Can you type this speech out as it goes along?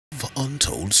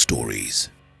Untold Stories.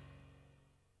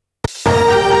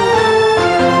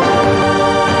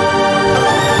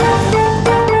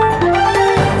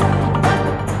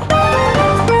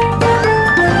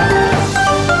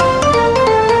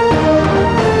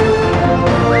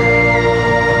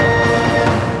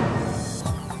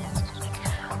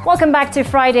 Welcome back to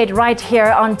Friday right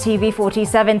here on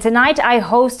TV47. Tonight I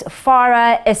host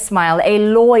Farah Esmail, a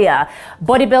lawyer,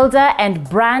 bodybuilder and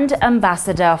brand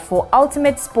ambassador for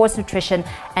Ultimate Sports Nutrition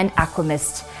and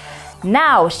Aquamist.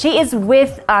 Now she is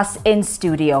with us in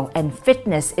studio and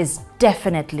fitness is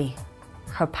definitely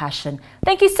her passion.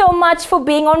 Thank you so much for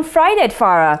being on Friday,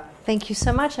 Farah. Thank you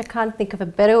so much. I can't think of a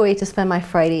better way to spend my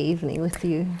Friday evening with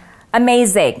you.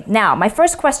 Amazing. Now, my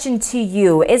first question to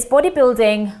you, is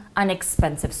bodybuilding an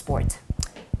expensive sport?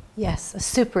 Yes, a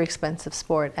super expensive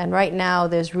sport. And right now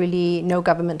there's really no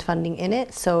government funding in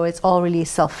it, so it's all really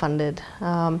self-funded.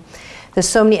 There's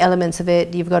so many elements of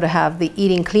it. You've got to have the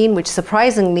eating clean, which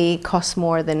surprisingly costs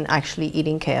more than actually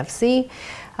eating KFC.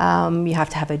 You have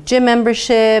to have a gym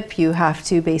membership. You have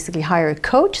to basically hire a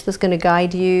coach that's going to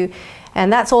guide you.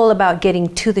 And that's all about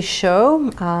getting to the show.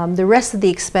 The rest of the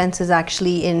expense is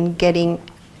actually in getting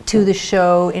to the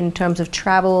show in terms of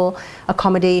travel,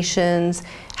 accommodations,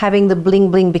 having the bling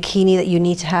bling bikini that you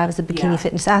need to have as a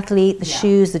bikini-fitness athlete, the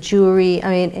shoes, the jewelry. I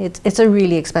mean, it's a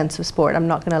really expensive sport. I'm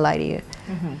not going to lie to you.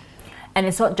 Mm-hmm. And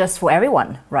it's not just for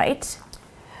everyone, right?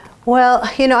 Well,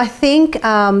 you know, I think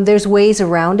there's ways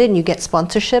around it, and you get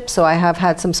sponsorships. So I have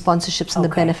had some sponsorships and the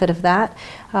benefit of that.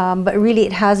 But really,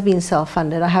 it has been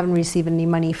self-funded. I haven't received any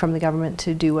money from the government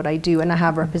to do what I do, and I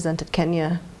have represented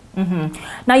Kenya. Mm-hmm.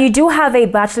 Now, you do have a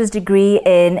bachelor's degree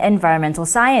in environmental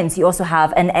science. You also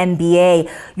have an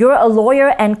MBA. You're a lawyer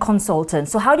and consultant.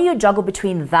 So how do you juggle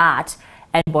between that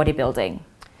and bodybuilding?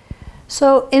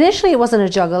 So initially it wasn't a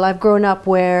juggle. I've grown up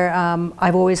where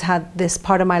I've always had this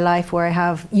part of my life where I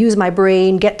have used my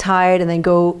brain, get tired, and then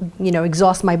go, you know,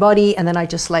 exhaust my body, and then I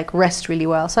just like rest really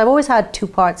well. So I've always had two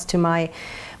parts to my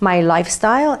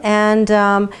lifestyle, and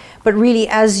but really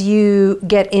as you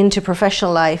get into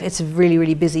professional life, it's really,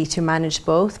 really busy to manage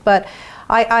both. But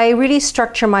I really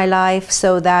structure my life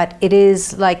so that it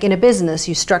is like in a business.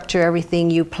 You structure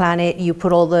everything, you plan it, you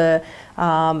put all the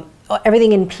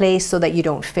everything in place so that you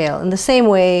don't fail. In the same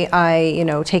way, I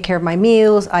take care of my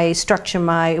meals, I structure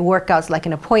my workouts like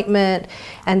an appointment.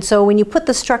 And so when you put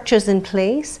the structures in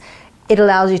place, it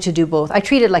allows you to do both. I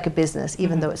treat it like a business,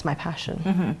 even though it's my passion.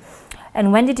 Mm-hmm.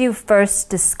 And when did you first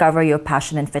discover your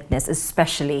passion in fitness,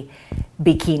 especially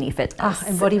bikini fitness?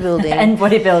 And bodybuilding. And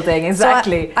bodybuilding,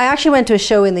 exactly. So I actually went to a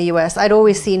show in the US. I'd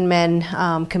always seen men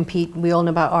compete. We all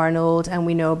know about Arnold, and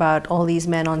we know about all these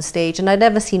men on stage. And I'd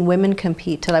never seen women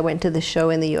compete till I went to the show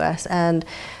in the US. And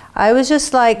I was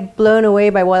just like blown away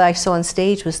by what I saw on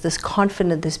stage, was this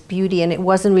confidence, this beauty. And it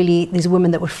wasn't really these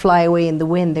women that would fly away in the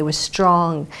wind. They were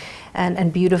strong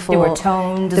and beautiful. They were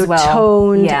toned as well.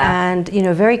 They were toned and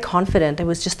very confident. It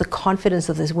was just the confidence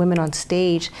of these women on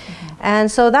stage. Mm-hmm. And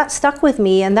so that stuck with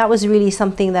me, and that was really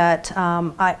something that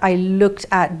I looked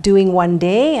at doing one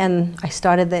day, and I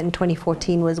started that in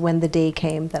 2014 was when the day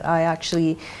came that I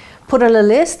actually put on a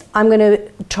list, I'm going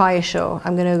to try a show.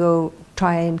 I'm going to go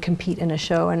try and compete in a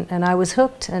show, and I was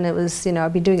hooked, and it was,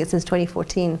 I've been doing it since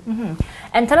 2014. Mm-hmm.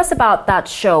 And tell us about that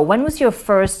show. When was your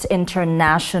first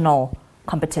international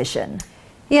competition?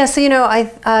 Yeah, so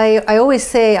I always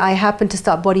say I happened to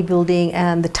start bodybuilding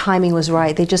and the timing was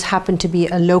right. They just happened to be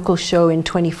a local show in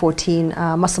 2014,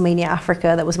 Musclemania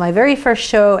Africa. That was my very first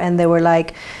show, and there were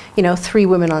like, 3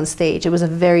 women on stage. It was a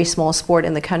very small sport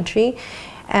in the country.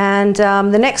 And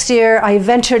the next year I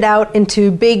ventured out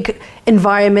into big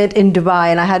environment in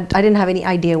Dubai, and I didn't have any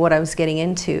idea what I was getting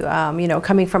into.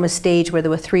 Coming from a stage where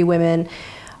there were 3 women,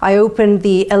 I opened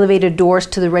the elevator doors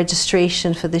to the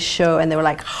registration for this show, and there were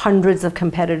like hundreds of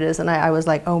competitors, and I was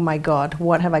like, oh my God,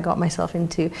 what have I got myself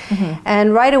into? Mm-hmm.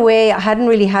 And right away, I hadn't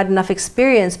really had enough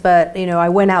experience, but I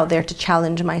went out there to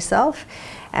challenge myself.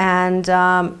 And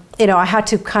I had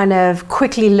to kind of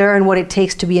quickly learn what it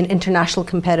takes to be an international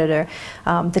competitor.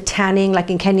 The tanning,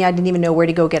 like in Kenya, I didn't even know where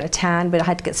to go get a tan, but I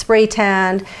had to get spray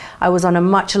tanned. I was on a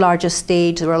much larger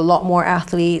stage. There were a lot more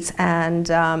athletes, and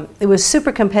it was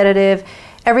super competitive.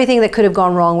 Everything that could have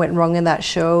gone wrong went wrong in that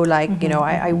show. Like,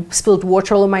 I spilled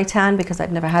water all over my tan because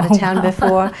I'd never had a tan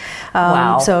before.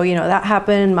 Wow. So, that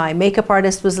happened. My makeup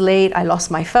artist was late. I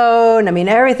lost my phone. I mean,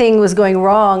 everything was going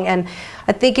wrong. And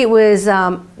I think it was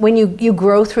when you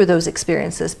grow through those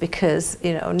experiences, because,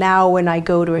 now when I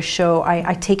go to a show,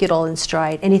 I take it all in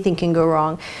stride. Anything can go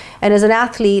wrong. And as an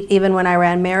athlete, even when I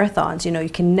ran marathons, you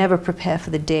can never prepare for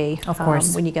the day. Of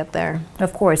course. When you get there.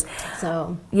 Of course.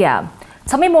 So. Yeah.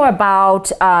 Tell me more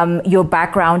about your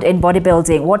background in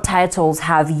bodybuilding. What titles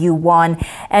have you won?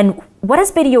 And what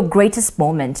has been your greatest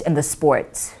moment in the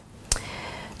sport?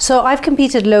 So I've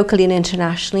competed locally and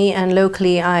internationally, and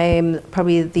locally I'm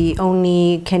probably the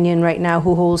only Kenyan right now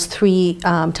who holds 3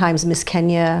 times Miss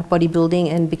Kenya bodybuilding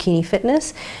and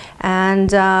bikini-fitness,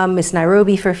 and Miss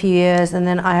Nairobi for a few years, and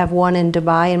then I have won in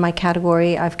Dubai in my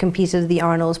category. I've competed at the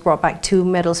Arnolds, brought back 2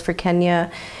 medals for Kenya,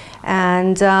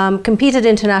 and competed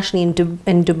internationally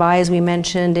in Dubai, as we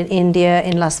mentioned, in India,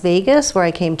 in Las Vegas, where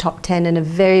I came top 10 in a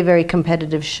very, very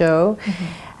competitive show.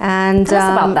 And tell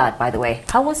us about that, by the way.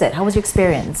 How was it? How was your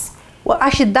experience? Well,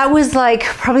 actually, that was like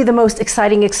probably the most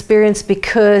exciting experience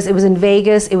because it was in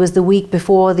Vegas. It was the week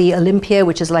before the Olympia,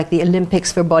 which is like the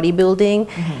Olympics for bodybuilding.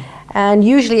 And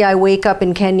usually I wake up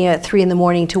in Kenya at 3 in the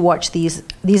morning to watch these.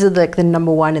 These are like the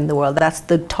 #1 in the world. That's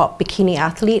the top bikini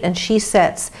athlete, and she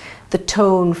sets the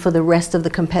tone for the rest of the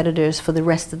competitors for the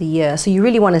rest of the year. So you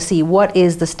really want to see what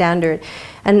is the standard.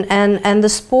 And the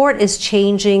sport is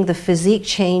changing, the physique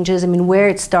changes. I mean, where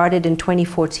it started in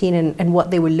 2014 and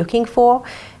what they were looking for.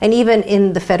 And even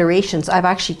in the federations, I've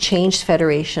actually changed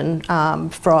federation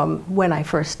from when I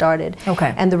first started.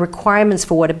 Okay. And the requirements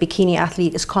for what a bikini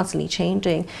athlete is constantly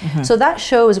changing. So that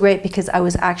show was great because I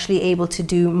was actually able to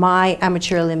do my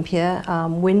amateur Olympia,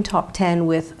 win top 10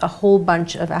 with a whole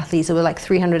bunch of athletes. There were like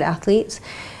 300 athletes.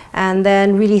 And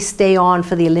then really stay on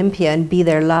for the Olympia and be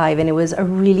there live, and it was a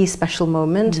really special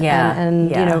moment, and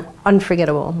you know,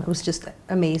 unforgettable. It was just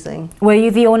amazing. Were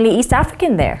you the only East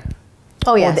African there?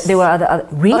 Oh yes, or there were other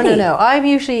really? Oh no, I'm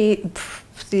usually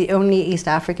the only East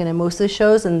African in most of the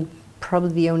shows, and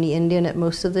probably the only Indian at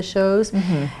most of the shows,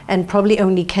 and probably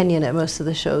only Kenyan at most of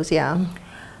the shows. Yeah.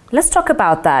 Let's talk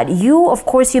about that. You, of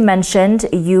course, you mentioned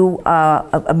you are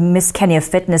a Miss Kenya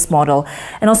fitness model,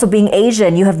 and also being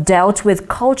Asian, you have dealt with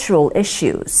cultural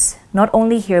issues, not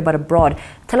only here but abroad.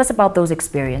 Tell us about those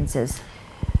experiences.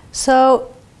 So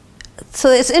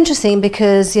it's interesting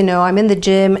because, you know, I'm in the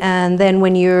gym, and then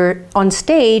when you're on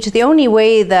stage, the only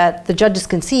way that the judges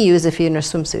can see you is if you're in a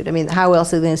swimsuit. I mean, how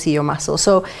else are they going to see your muscles?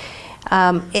 So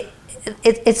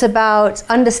it's about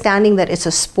understanding that it's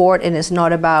a sport and it's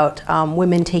not about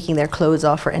women taking their clothes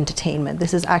off for entertainment.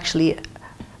 This is actually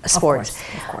a sport.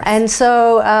 Of course. And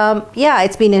so, yeah,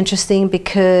 it's been interesting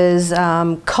because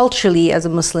culturally, as a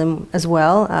Muslim as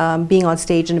well, being on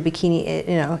stage in a bikini,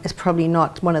 you know, is probably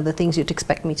not one of the things you'd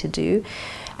expect me to do.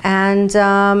 And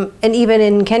even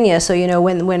in Kenya, so you know,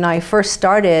 when I first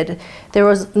started, there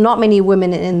was not many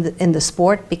women in the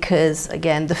sport because,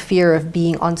 again, the fear of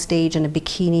being on stage in a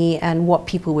bikini and what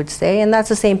people would say. And that's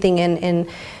the same thing in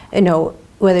you know,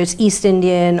 whether it's East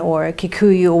Indian or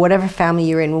Kikuyu or whatever family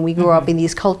you're in. When we grow up in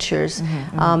these cultures,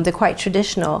 they're quite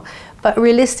traditional. But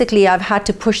realistically, I've had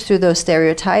to push through those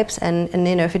stereotypes, and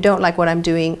you know, if you don't like what I'm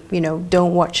doing, you know,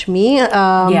 don't watch me.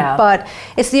 But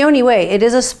it's the only way. It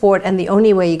is a sport, and the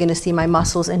only way you're going to see my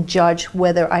muscles and judge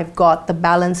whether I've got the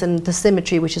balance and the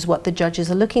symmetry, which is what the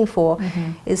judges are looking for,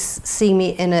 is seeing me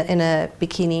in a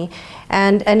bikini.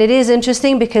 And it is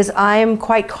interesting because I'm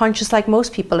quite conscious, like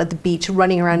most people at the beach,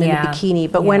 running around in a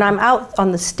bikini. But when I'm out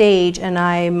on the stage and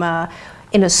I'm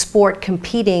in a sport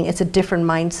competing, it's a different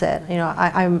mindset. You know,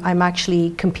 I'm actually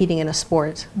competing in a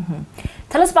sport.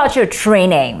 Tell us about your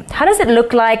training. How does it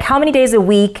look like? How many days a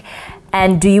week?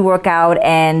 And do you work out?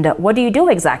 And what do you do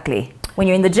exactly when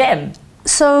you're in the gym?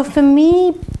 So for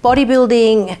me,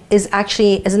 bodybuilding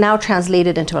is now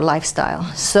translated into a lifestyle.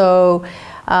 So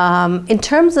in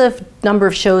terms of number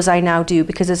of shows I now do,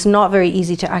 because it's not very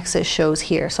easy to access shows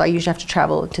here, so I usually have to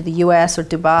travel to the US or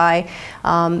Dubai.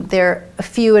 There are a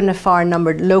few and a far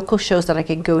numbered local shows that I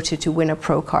can go to win a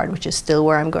pro card, which is still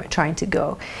where I'm trying to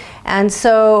go. And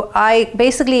so I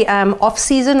basically am off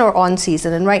season or on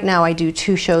season, and right now I do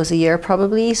 2 shows a year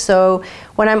probably. So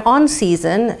when I'm on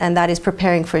season, and that is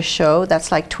preparing for a show,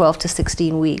 that's like 12 to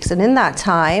 16 weeks. And in that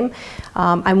time,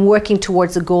 I'm working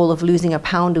towards the goal of losing 1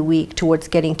 pound a week towards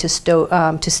getting to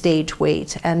stage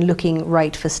weight and looking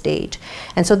right for stage.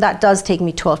 And so that does take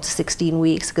me 12 to 16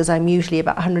 weeks because I'm usually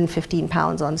about 115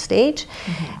 pounds on stage.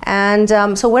 And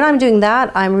so when I'm doing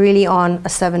that, I'm really on a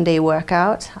 7-day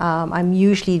workout. I'm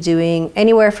usually doing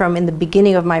anywhere from, in the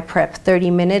beginning of my prep, 30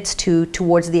 minutes to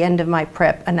towards the end of my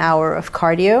prep, an hour of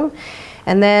cardio.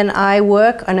 And then I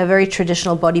work on a very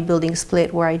traditional bodybuilding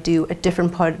split where I do a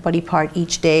different body part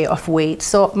each day of weight.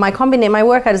 So my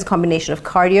workout is a combination of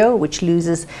cardio, which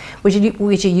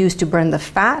you use to burn the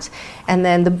fat, and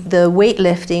then the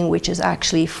weightlifting, which is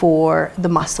actually for the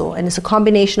muscle. And it's a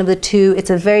combination of the two. It's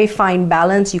a very fine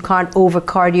balance. You can't over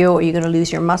cardio or you're going to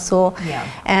lose your muscle. Yeah.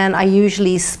 And I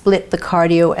usually split the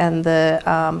cardio and the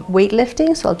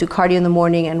weightlifting. So I'll do cardio in the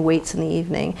morning and weights in the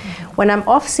evening. When I'm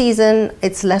off season,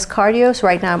 it's less cardio. So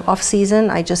right now I'm off season.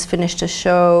 I just finished a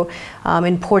show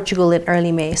in Portugal in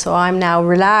early May. So I'm now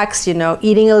relaxed, you know,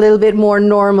 eating a little bit more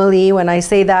normally. When I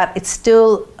say that, it's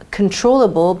still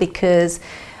controllable because,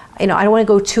 you know, I don't want to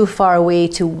go too far away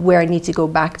to where I need to go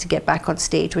back to get back on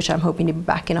stage, which I'm hoping to be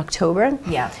back in October.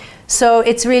 Yeah. So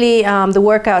it's really, the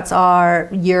workouts are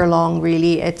year-long,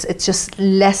 really. It's just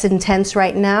less intense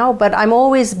right now, but I'm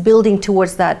always building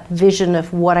towards that vision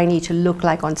of what I need to look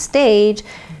like on stage,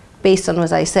 based on,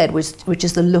 as I said, which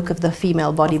is the look of the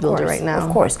female bodybuilder right now.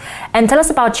 Of course. And tell us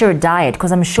about your diet,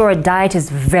 because I'm sure diet is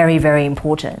very, very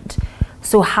important.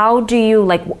 So how do you,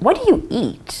 like, what do you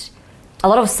eat? A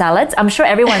lot of salads? I'm sure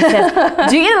everyone says,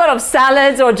 do you eat a lot of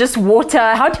salads or just water?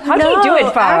 How do you do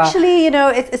it, Farah? Actually, you know,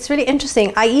 it's really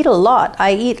interesting. I eat a lot.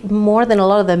 I eat more than a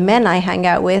lot of the men I hang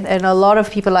out with, and a lot of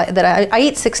people that I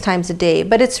eat 6 times a day.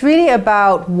 But it's really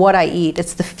about what I eat.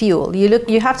 It's the fuel.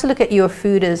 You have to look at your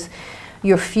food as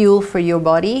your fuel for your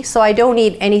body. So I don't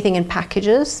eat anything in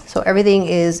packages. So everything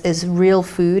is real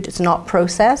food. It's not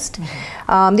processed.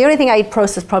 The only thing I eat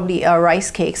processed probably are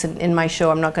rice cakes. In my show,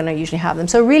 I'm not going to usually have them.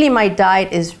 So really my diet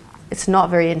it's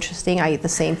not very interesting. I eat the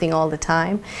same thing all the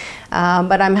time.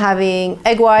 But I'm having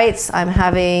egg whites. I'm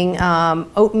having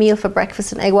oatmeal for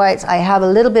breakfast and egg whites. I have a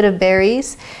little bit of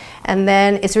berries. And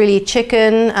then it's really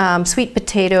chicken, sweet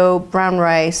potato, brown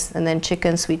rice, and then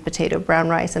chicken, sweet potato, brown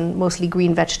rice, and mostly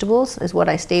green vegetables is what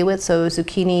I stay with. So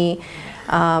zucchini,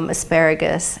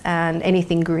 asparagus, and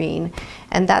anything green.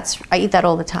 And I eat that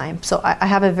all the time. So I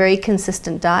have a very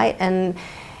consistent diet. And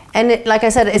like I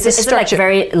said, it's a structure. Is it like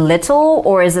very little,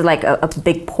 or is it like a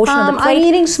big portion of the plate? I'm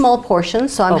eating small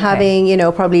portions. So I'm having, you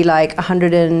know, probably like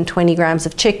 120 grams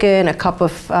of chicken, a cup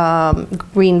of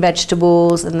green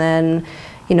vegetables, and then,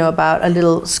 you know, about a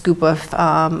little scoop of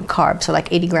carbs, so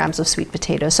like 80 grams of sweet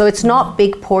potatoes. So it's not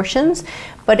big portions,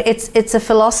 but it's a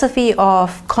philosophy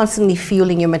of constantly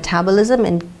fueling your metabolism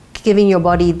and giving your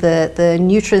body the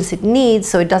nutrients it needs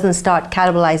so it doesn't start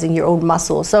cannibalizing your own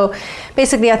muscle. So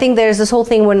basically, I think there's this whole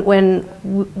thing when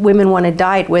women want to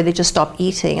diet where they just stop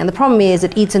eating. And the problem is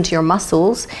it eats into your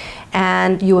muscles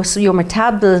and your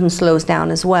metabolism slows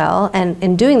down as well. And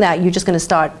in doing that, you're just going to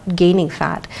start gaining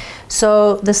fat.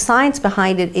 So the science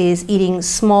behind it is eating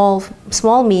small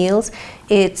meals.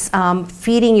 It's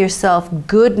feeding yourself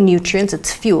good nutrients.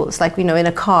 It's fuel. It's like, you know, in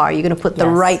a car, you're going to put the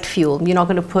right fuel. You're not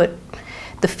going to put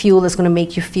the fuel that's going to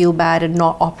make you feel bad and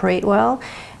not operate well.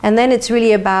 And then it's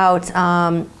really about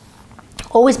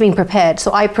always being prepared.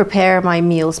 So I prepare my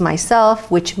meals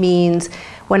myself, which means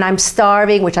when I'm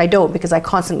starving, which I don't because I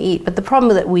constantly eat, but the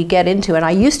problem that we get into, and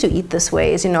I used to eat this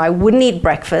way, is, you know, I wouldn't eat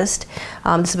breakfast.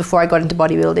 This is before I got into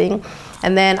bodybuilding.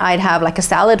 And then I'd have like a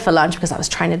salad for lunch because I was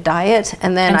trying to diet.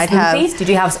 And then I'd have... Did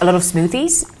you have a lot of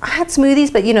smoothies? I had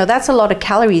smoothies, but you know, that's a lot of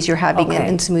calories you're having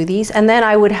in smoothies. And then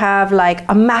I would have like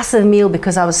a massive meal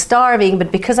because I was starving,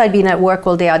 but because I'd been at work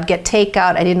all day, I'd get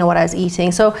takeout. I didn't know what I was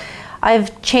eating. So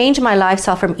I've changed my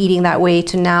lifestyle from eating that way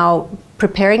to now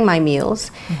preparing my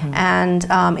meals. And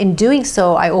in doing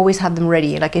so, I always have them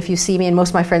ready. Like if you see me, and most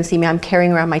of my friends see me, I'm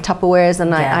carrying around my Tupperwares,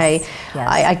 and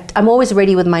I'm always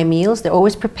ready with my meals. They're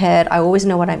always prepared. I always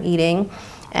know what I'm eating.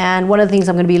 And one of the things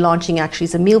I'm going to be launching actually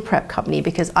is a meal prep company,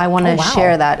 because I want to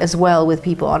share that as well with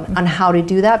people on how to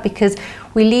do that, because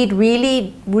we lead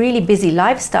really, really busy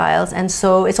lifestyles. And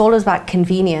so it's always about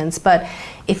convenience. But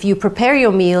if you prepare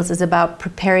your meals, it's about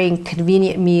preparing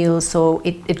convenient meals so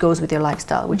it goes with your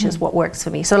lifestyle, which is what works for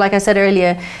me. So like I said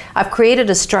earlier, I've created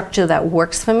a structure that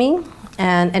works for me.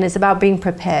 And it's about being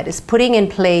prepared. It's putting in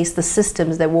place the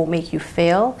systems that won't make you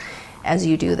fail as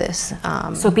you do this.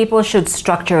 So people should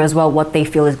structure as well what they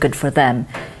feel is good for them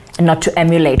and not to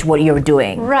emulate what you're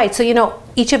doing. Right, so you know,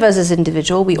 each of us is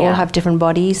individual. We all have different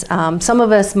bodies. Some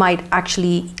of us might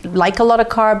actually like a lot of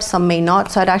carbs, some may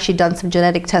not. So I'd actually done some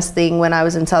genetic testing when I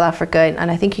was in South Africa,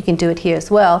 and I think you can do it here as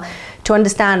well, to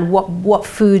understand what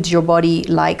foods your body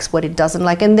likes, what it doesn't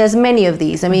like. And there's many of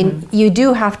these. I mean, you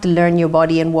do have to learn your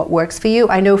body and what works for you.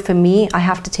 I know for me, I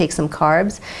have to take some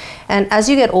carbs. And as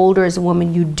you get older as a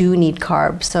woman, you do need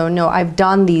carbs. So no, I've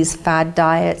done these fad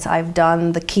diets. I've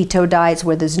done the keto diets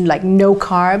where there's like no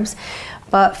carbs.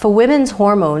 But for women's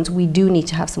hormones, we do need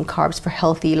to have some carbs for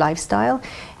healthy lifestyle.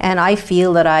 and I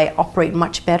feel that I operate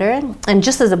much better. And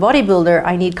just as a bodybuilder,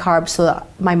 I need carbs so that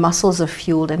my muscles are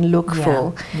fueled and look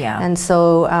full. And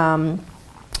so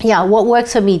yeah, what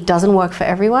works for me doesn't work for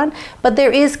everyone, but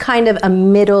there is kind of a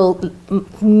middle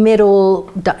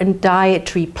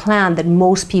dietary plan that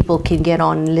most people can get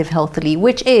on and live healthily,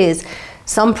 which is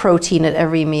some protein at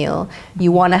every meal.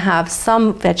 You want to have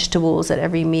some vegetables at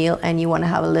every meal, and you want to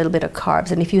have a little bit of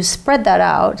carbs. And if you spread that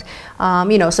out,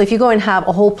 you know, so if you go and have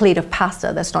a whole plate of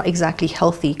pasta, that's not exactly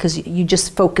healthy because you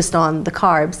just focused on the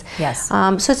carbs. Yes.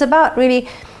 So it's about really,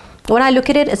 when I look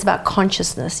at it, it's about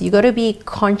consciousness. You got to be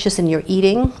conscious in your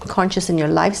eating, conscious in your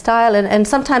lifestyle, and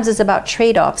sometimes it's about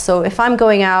trade-offs. So if I'm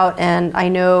going out and I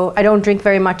know I don't drink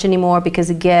very much anymore because,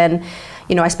 again,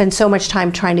 you know, I spend so much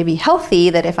time trying to be healthy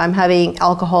that if I'm having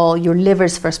alcohol, your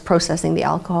liver's first processing the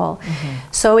alcohol.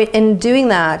 So in doing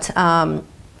that,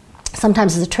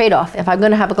 sometimes it's a trade-off. If I'm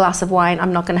going to have a glass of wine,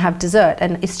 I'm not going to have dessert.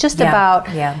 And it's just about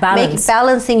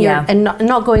balancing your, and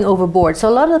not going overboard. So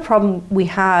a lot of the problem we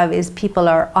have is people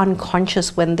are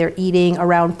unconscious when they're eating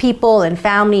around people and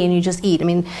family, and you just eat. I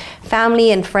mean,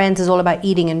 family and friends is all about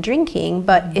eating and drinking,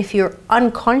 but if you're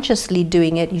unconsciously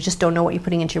doing it, you just don't know what you're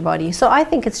putting into your body. So I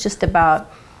think it's just about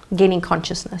gaining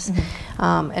consciousness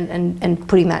and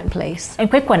putting that in place. And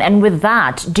quick one, and with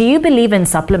that, do you believe in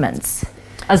supplements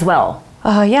as well?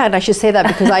 Yeah, and I should say that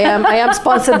because I am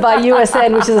sponsored by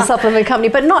USN, which is a supplement company,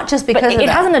 but not just because it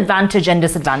has an advantage and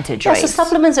disadvantage, right? So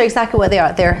supplements are exactly what they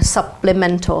are. They're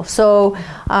supplemental. So,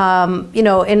 you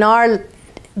know,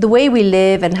 the way we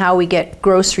live and how we get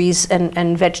groceries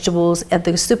and vegetables at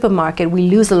the supermarket, we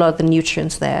lose a lot of the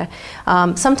nutrients there.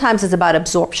 Sometimes it's about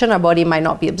absorption. Our body might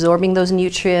not be absorbing those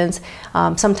nutrients.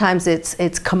 Sometimes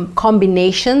it's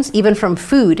combinations, even from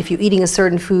food. If you're eating a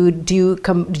certain food, do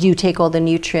you take all the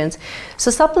nutrients? So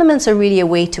supplements are really a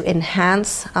way to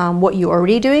enhance what you're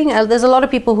already doing. There's a lot of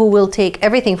people who will take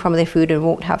everything from their food and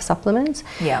won't have supplements.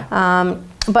 Yeah.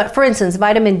 But for instance,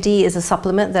 vitamin D is a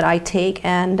supplement that I take,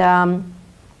 and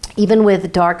even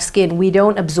with dark skin, we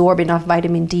don't absorb enough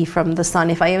vitamin D from the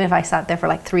sun, even if I sat there for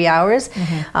like 3 hours.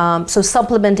 So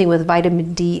supplementing with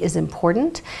vitamin D is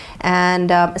important.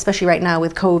 And especially right now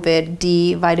with COVID,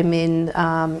 D, vitamin,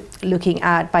 looking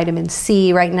at vitamin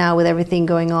C right now with everything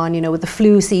going on, you know, with the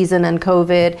flu season and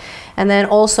COVID. And then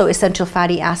also essential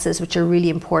fatty acids, which are really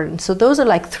important. So those are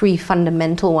like 3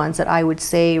 fundamental ones that I would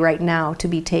say right now to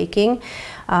be taking.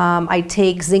 I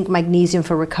take zinc magnesium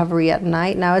for recovery at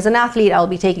night. Now, as an athlete, I'll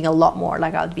be taking a lot more.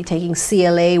 Like I'll be taking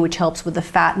CLA, which helps with the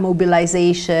fat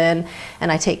mobilization,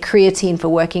 and I take creatine for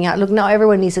working out. Look, now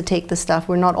everyone needs to take this stuff.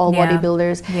 We're not all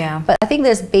bodybuilders. But I think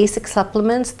there's basic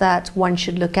supplements that one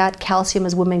should look at. Calcium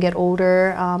as women get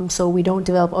older, so we don't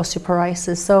develop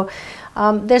osteoporosis. So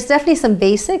there's definitely some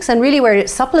basics, and really where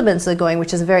supplements are going,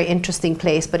 which is a very interesting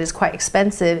place, but it's quite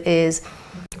expensive, is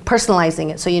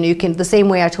personalizing it. So, you know, you can, the same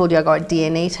way I told you I got a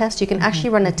DNA test, you can actually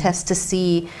run a test to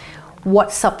see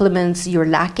what supplements you're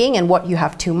lacking and what you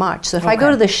have too much. So if I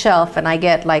go to the shelf and I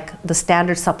get like the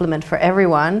standard supplement for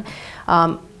everyone,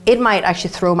 it might actually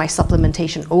throw my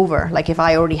supplementation over. Like if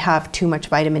I already have too much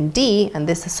vitamin D and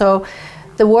this. So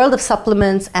the world of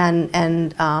supplements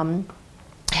and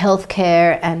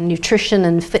healthcare and nutrition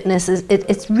and fitness,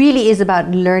 it really is about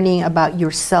learning about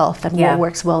yourself and what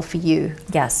works well for you.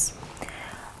 Yes.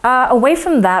 Away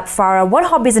from that, Farah, what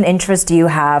hobbies and interests do you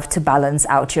have to balance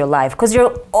out your life? Because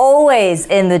you're always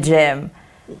in the gym.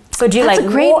 So do you That's a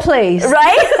great place.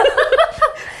 Right?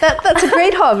 That's a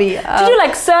great hobby. Do you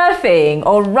like surfing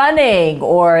or running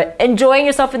or enjoying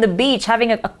yourself in the beach,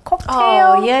 having a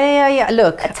cocktail? Oh, yeah.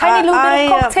 Look, a tiny little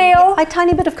bit of cocktail? A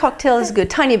tiny bit of cocktail is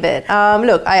good, tiny bit.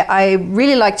 Look, I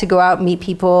really like to go out, meet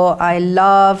people. I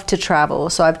love to travel.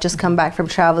 So I've just come back from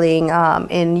traveling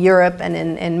in Europe and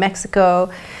in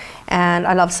Mexico. And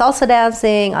I love salsa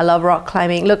dancing. I love rock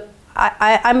climbing. Look,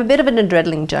 I'm a bit of an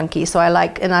adrenaline junkie, so I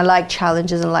like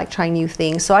challenges and like trying new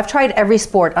things. So I've tried every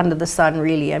sport under the sun,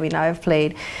 really. I mean, I've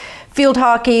played field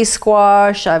hockey,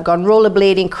 squash, I've gone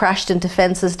rollerblading, crashed into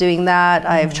fences doing that.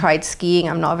 I've tried skiing.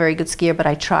 I'm not a very good skier, but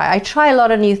I try a lot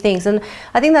of new things. And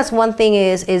I think that's one thing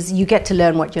is you get to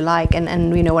learn what you like.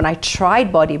 And you know, when I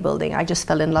tried bodybuilding, I just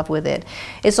fell in love with it.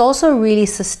 It's also really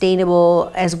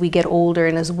sustainable as we get older,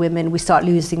 and as women, we start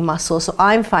losing muscle. So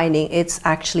I'm finding it's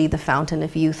actually the fountain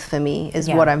of youth for me, is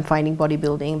what I'm finding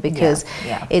bodybuilding, because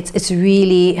it's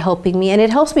really helping me, and it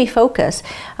helps me focus.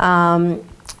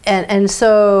 And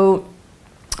so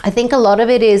I think a lot of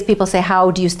it is, people say, how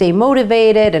do you stay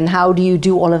motivated and how do you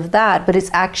do all of that? But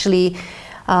it's actually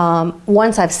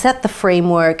once I've set the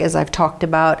framework, as I've talked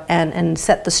about, and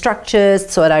set the structures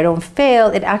so that I don't fail,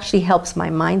 it actually helps my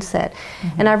mindset.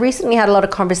 And I've recently had a lot of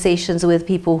conversations with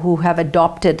people who have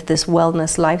adopted this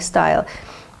wellness lifestyle.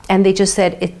 And they just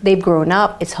said they've grown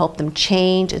up, it's helped them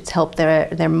change, it's helped their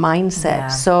mindset. Yeah.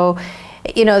 So,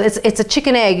 you know, it's a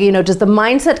chicken egg. You know, does the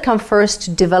mindset come first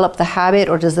to develop the habit,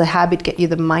 or does the habit get you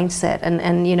the mindset?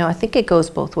 And you know, I think it goes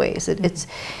both ways.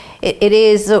 It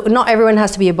is, not everyone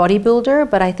has to be a bodybuilder,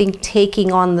 but I think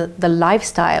taking on the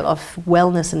lifestyle of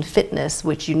wellness and fitness,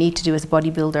 which you need to do as a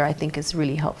bodybuilder, I think is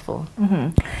really helpful.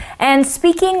 And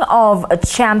speaking of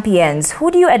champions, who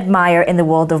do you admire in the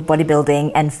world of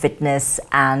bodybuilding and fitness,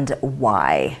 and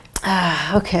why?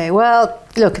 Okay, well,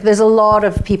 look, there's a lot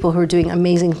of people who are doing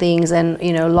amazing things, and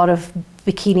you know, a lot of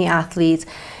bikini athletes.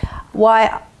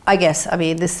 Why? I guess, I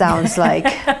mean, this sounds like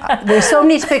there's so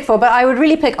many to pick for, but I would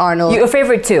really pick Arnold. Your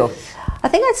favorite too? I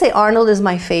think I'd say Arnold is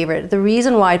my favorite. The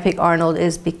reason why I pick Arnold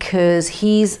is because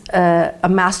he's a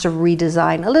master of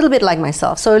redesign, a little bit like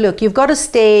myself. So look, you've got to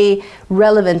stay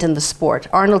relevant in the sport.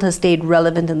 Arnold has stayed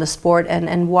relevant in the sport,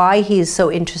 and why he is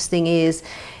so interesting is,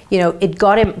 you know, it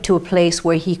got him to a place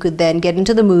where he could then get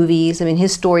into the movies. I mean,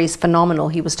 his story is phenomenal.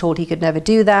 He was told he could never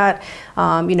do that.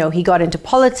 You know, he got into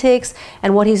politics.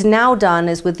 And what he's now done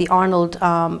is, with the Arnold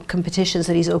competitions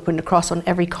that he's opened across on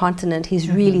every continent, he's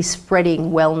really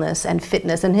spreading wellness and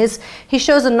fitness. And his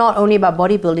shows are not only about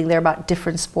bodybuilding, they're about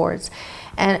different sports.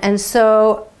 And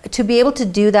so to be able to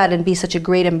do that and be such a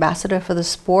great ambassador for the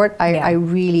sport, I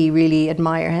really, really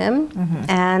admire him.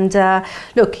 And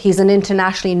look, he's an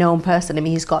internationally known person. I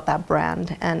mean, he's got that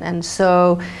brand. And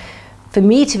so for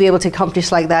me to be able to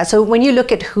accomplish like that, so when you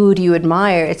look at who do you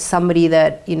admire, it's somebody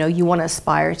that, you know, you want to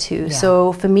aspire to.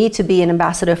 So for me to be an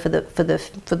ambassador for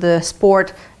the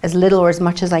sport, as little or as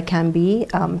much as I can be,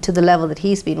 to the level that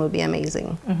he's been, would be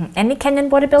amazing. Any Kenyan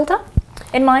bodybuilder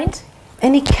in mind?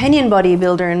 Any Kenyan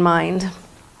bodybuilder in mind?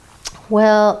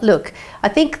 Well, look, I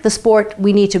think the sport,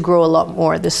 we need to grow a lot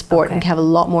more, the sport, and have a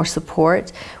lot more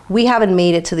support. We haven't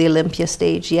made it to the Olympia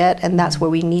stage yet, and that's where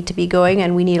we need to be going,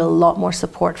 and we need a lot more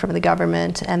support from the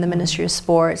government and the Ministry of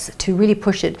Sports to really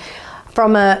push it.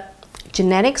 From a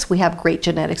genetics, we have great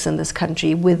genetics in this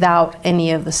country without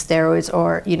any of the steroids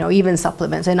or, you know, even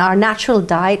supplements. And our natural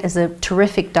diet is a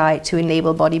terrific diet to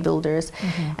enable bodybuilders.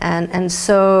 And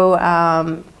so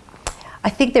I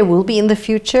think there will be in the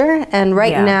future, and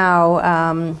right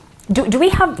now, do we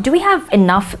have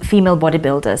enough female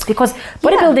bodybuilders? Because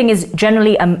bodybuilding is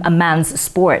generally a man's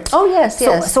sport. Oh yes,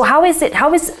 yes. So how is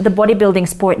the bodybuilding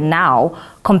sport now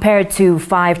compared to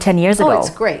 5-10 years ago? Oh,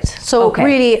 it's great. So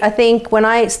really, I think when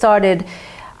I started,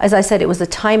 as I said, it was a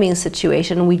timing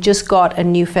situation. We just got a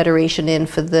new federation in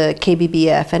for the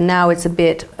KBBF, and now it's a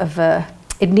bit of a,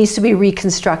 it needs to be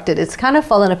reconstructed. It's kind of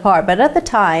fallen apart, but at the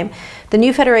time, the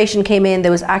new federation came in,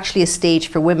 there was actually a stage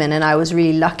for women, and I was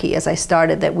really lucky as I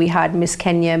started that we had Miss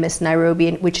Kenya, Miss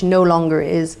Nairobi, which no longer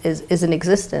is in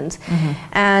existence.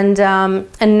 And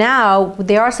now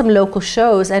there are some local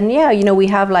shows, and yeah, you know, we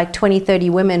have like 20-30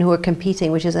 women who are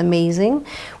competing, which is amazing.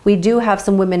 We do have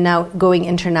some women now going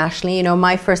internationally. You know,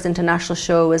 my first international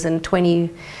show was in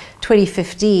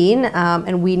 2015,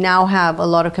 and we now have a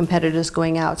lot of competitors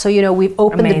going out. So, you know, we've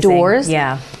opened the doors.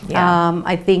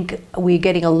 I think we're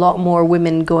getting a lot more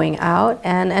women going out,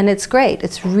 and it's great.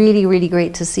 It's really, really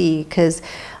great to see, because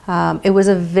it was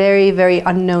a very, very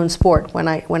unknown sport when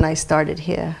I started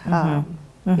here. Yeah.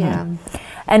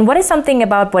 And what is something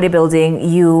about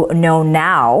bodybuilding you know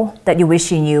now that you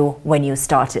wish you knew when you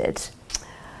started?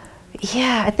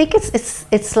 Yeah, I think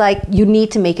it's like you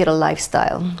need to make it a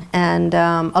lifestyle, and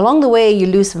along the way you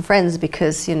lose some friends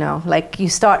because, you know, like you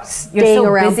start staying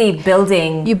around. You're busy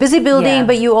building. You're busy building,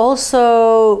 but you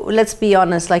also, let's be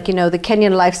honest, like, you know, the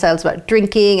Kenyan lifestyle is about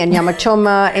drinking and nyama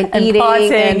choma and eating and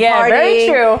partying. Very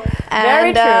true.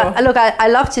 And, very true. Look, I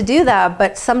love to do that,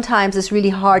 but sometimes it's really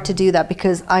hard to do that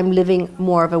because I'm living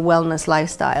more of a wellness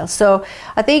lifestyle. So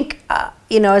I think,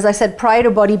 you know, as I said, prior to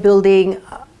bodybuilding,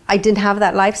 I didn't have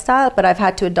that lifestyle, but I've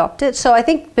had to adopt it. So I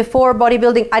think before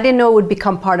bodybuilding, I didn't know it would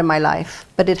become part of my life,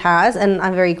 but it has, and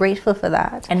I'm very grateful for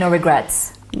that. And no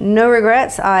regrets? No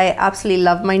regrets. I absolutely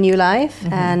love my new life,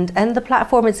 and the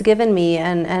platform it's given me,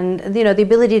 and you know, the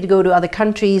ability to go to other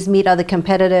countries, meet other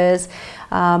competitors.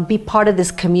 be part of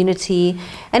this community.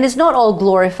 And it's not all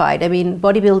glorified. I mean,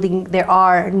 bodybuilding, there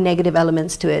are negative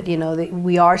elements to it. You know,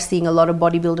 we are seeing a lot of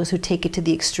bodybuilders who take it to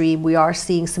the extreme. We are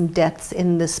seeing some deaths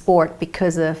in the sport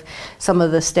because of some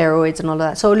of the steroids and all of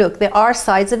that. So look, there are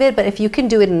sides of it, but if you can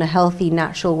do it in a healthy,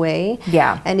 natural way,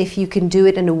 and if you can do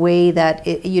it in a way that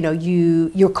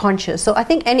you're conscious. So I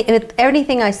think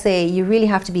anything I say, you really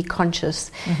have to be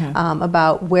conscious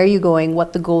about where you're going,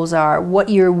 what the goals are, what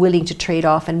you're willing to trade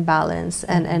off and balance,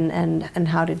 and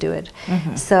how to do it.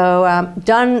 So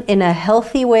done in a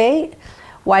healthy way.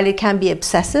 While it can be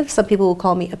obsessive, some people will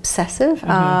call me obsessive,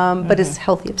 but it's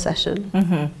healthy obsession.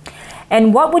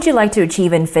 And what would you like to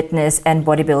achieve in fitness and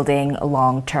bodybuilding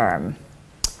long term?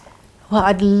 Well,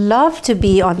 I'd love to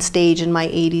be on stage in my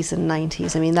 80s and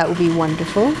 90s. I mean, that would be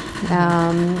wonderful.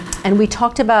 And we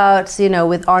talked about, you know,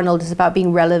 with Arnold, it's about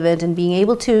being relevant and being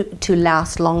able to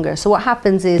last longer. So what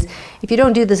happens is, if you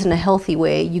don't do this in a healthy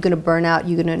way, you're going to burn out,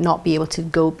 you're going to not be able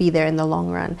to be there in the long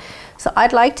run. So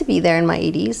I'd like to be there in my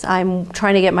 80s. I'm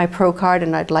trying to get my pro card,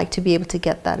 and I'd like to be able to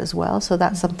get that as well. So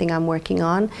that's something I'm working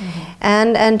on.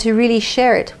 And to really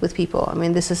share it with people. I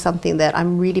mean, this is something that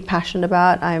I'm really passionate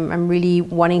about. I'm really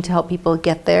wanting to help people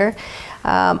get there.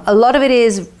 A lot of it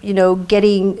is, you know,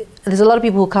 there's a lot of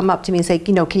people who come up to me and say,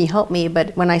 you know, can you help me?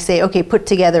 But when I say, okay, put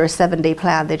together a 7-day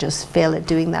plan, they just fail at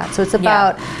doing that. So it's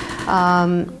about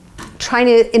trying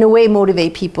to, in a way,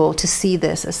 motivate people to see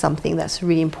this as something that's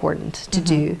really important to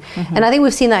do. And I think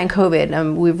we've seen that in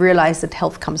COVID. We've realized that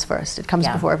health comes first. It comes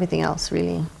before everything else,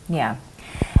 really. Yeah.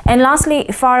 And lastly,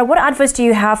 Farah, what advice do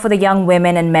you have for the young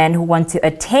women and men who want to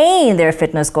attain their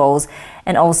fitness goals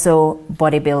and also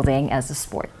bodybuilding as a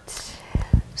sport?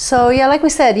 So yeah, like we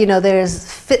said, you know,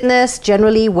 there's fitness,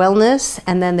 generally wellness,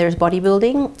 and then there's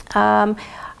bodybuilding.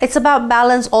 It's about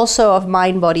balance also of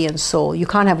mind, body, and soul. You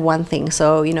can't have one thing.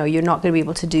 So, you know, you're not going to be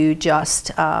able to do just,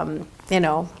 you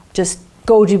know, just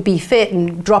go to be fit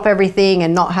and drop everything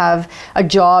and not have a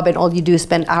job and all you do is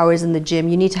spend hours in the gym.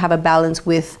 You need to have a balance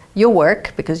with your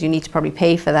work because you need to probably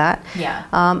pay for that.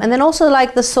 And then also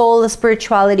like the soul, the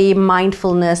spirituality,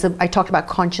 mindfulness. I talked about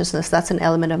consciousness. That's an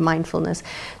element of mindfulness.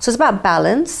 So it's about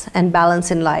balance and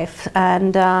balance in life.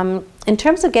 And in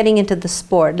terms of getting into the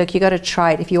sport, look, you got to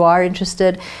try it. If you are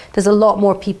interested, there's a lot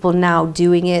more people now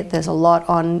doing it. There's a lot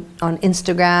on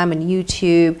Instagram and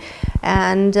YouTube.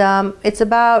 And it's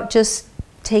about just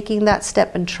taking that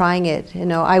step and trying it. You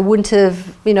know, I wouldn't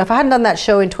have, you know, if I hadn't done that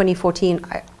show in 2014,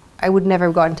 I would never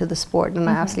have gotten to the sport, and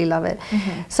I absolutely love it.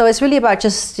 So it's really about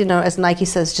just, you know, as Nike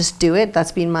says, just do it.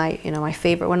 That's been my, you know,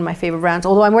 one of my favorite brands,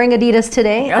 although I'm wearing Adidas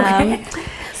today.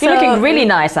 You're looking really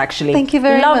nice, actually. Thank you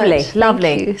very much.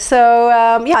 Lovely. Thank you. So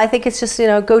yeah, I think it's just, you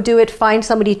know, go do it. Find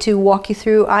somebody to walk you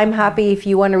through. I'm happy if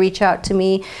you want to reach out to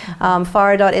me.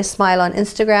 Farah.Esmail on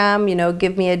Instagram. You know,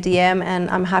 give me a DM, and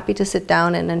I'm happy to sit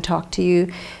down and talk to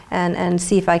you and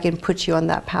see if I can put you on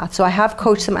that path. So I have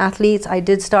coached some athletes. I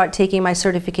did start taking my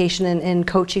certification in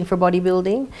coaching for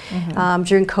bodybuilding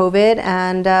during COVID,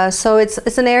 and so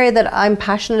it's an area that I'm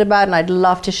passionate about, and I'd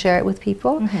love to share it with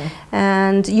people.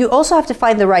 And you also have to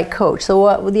find the right coach.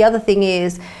 So the other thing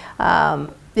is,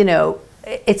 you know,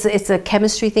 it's a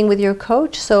chemistry thing with your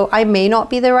coach. So I may not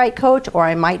be the right coach, or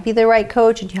I might be the right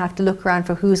coach, and you have to look around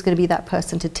for who's going to be that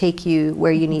person to take you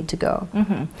where you need to go.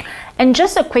 And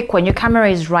just a quick one, your camera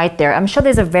is right there. I'm sure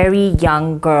there's a very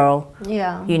young girl,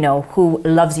 you know, who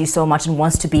loves you so much and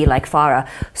wants to be like Farah.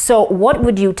 So what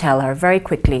would you tell her very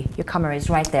quickly? Your camera is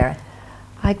right there.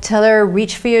 I tell her,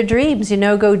 reach for your dreams, you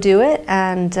know, go do it.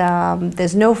 And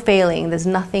there's no failing. There's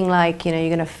nothing like, you know,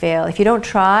 you're going to fail. If you don't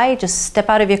try, just step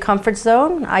out of your comfort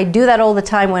zone. I do that all the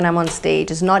time when I'm on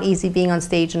stage. It's not easy being on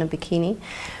stage in a bikini.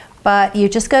 But you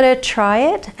just got to try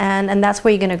it, and that's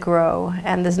where you're going to grow.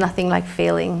 And there's nothing like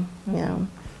failing, you know.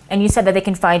 And you said that they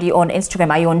can find you on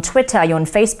Instagram. Are you on Twitter? Are you on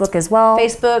Facebook as well?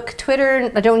 Facebook,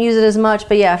 Twitter, I don't use it as much.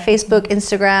 But yeah, Facebook,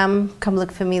 Instagram, come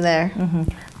look for me there.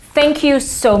 Thank you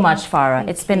so much, Farah.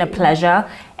 It's been a pleasure,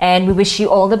 and we wish you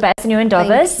all the best in your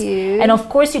endeavors. Thank you. And of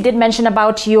course, you did mention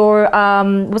about your,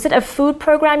 was it a food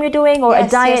program you're doing, or a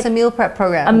diet? Yes, a meal prep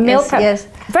program. A meal prep. Yes.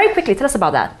 Very quickly, tell us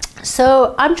about that.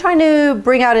 So I'm trying to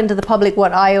bring out into the public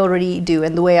what I already do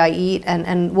and the way I eat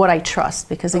and what I trust,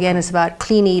 because again, it's about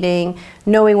clean eating,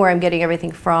 knowing where I'm getting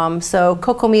everything from. So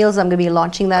Cocoa Meals, I'm going to be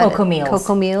launching that. Cocoa Meals.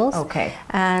 Cocoa Meals. Okay.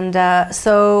 And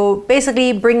so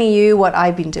basically bringing you what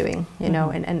I've been doing, you know,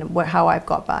 and how I've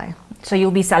got by. So you'll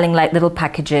be selling like little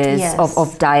packages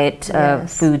of diet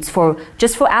foods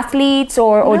just for athletes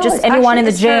or just anyone in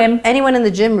the gym? Anyone in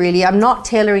the gym, really. I'm not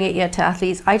tailoring it yet to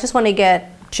athletes. I just want to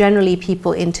get generally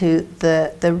people into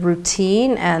the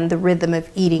routine and the rhythm of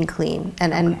eating clean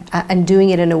and doing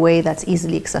it in a way that's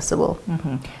easily accessible.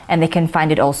 And they can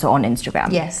find it also on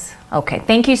Instagram. Yes. Okay,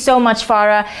 thank you so much,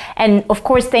 Farah. And of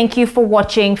course, thank you for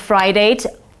watching Friday.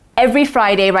 Every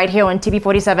Friday right here on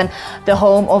TV47, the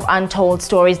home of untold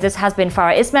stories. This has been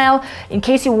Farah Esmail. In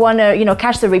case you want to,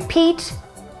 catch the repeat,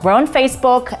 we're on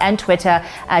Facebook and Twitter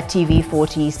at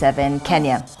TV47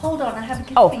 Kenya. Hold on, I have a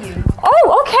gift for you. Oh,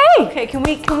 okay. Okay, can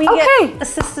we get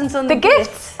assistance on the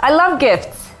gifts? I love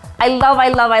gifts. I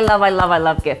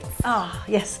love gifts. Ah,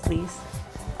 yes, please.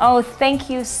 Oh, thank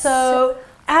you so.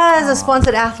 As a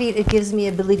sponsored athlete, it gives me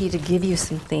ability to give you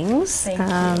some things. Thank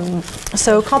you.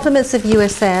 So compliments of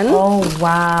USN. Oh,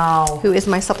 wow. Who is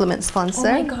my supplement sponsor.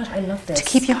 Oh my God, I love this. To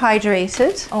keep you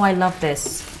hydrated. Oh, I love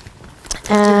this.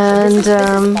 And this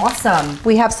is awesome.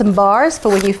 We have some bars for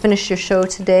when you finish your show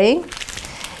today.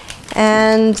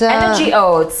 And energy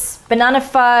oats, banana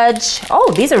fudge.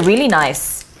 Oh, these are really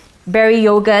nice. Berry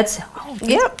yogurt. Oh,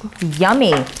 yep.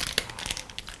 Yummy.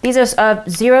 These are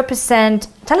 0%.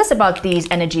 Tell us about these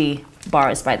energy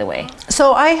bars, by the way.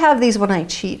 So I have these when I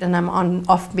cheat and I'm on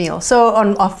off meal. So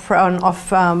on off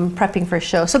prepping for a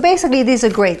show. So basically these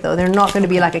are great though. They're not going to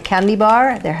be like a candy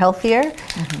bar. They're healthier,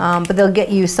 but they'll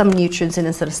get you some nutrients in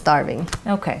instead of starving.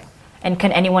 Okay. And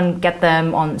can anyone get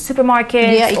them on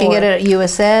supermarkets? Yeah, you can get it at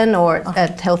USN or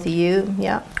at Healthy You.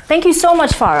 Yeah. Thank you so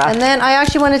much, Farah. And then I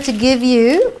actually wanted to give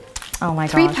you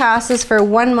 3 passes for a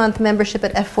 1-month membership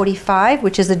at F45,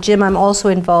 which is a gym I'm also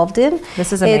involved in.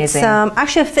 This is amazing. It's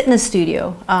actually a fitness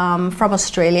studio from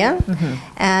Australia,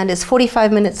 and it's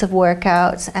 45 minutes of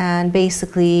workouts, and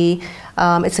basically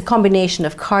it's a combination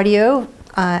of cardio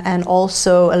and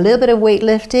also a little bit of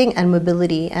weightlifting and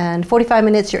mobility. And 45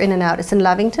 minutes, you're in and out. It's in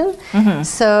Lavington.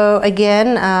 So again,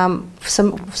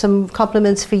 some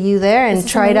compliments for you there, and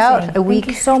try it out a week.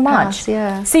 Thank you so much.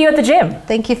 Yeah. See you at the gym.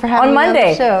 Thank you for having me on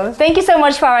Monday. On the show. Thank you so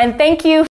much, Farah, and thank you.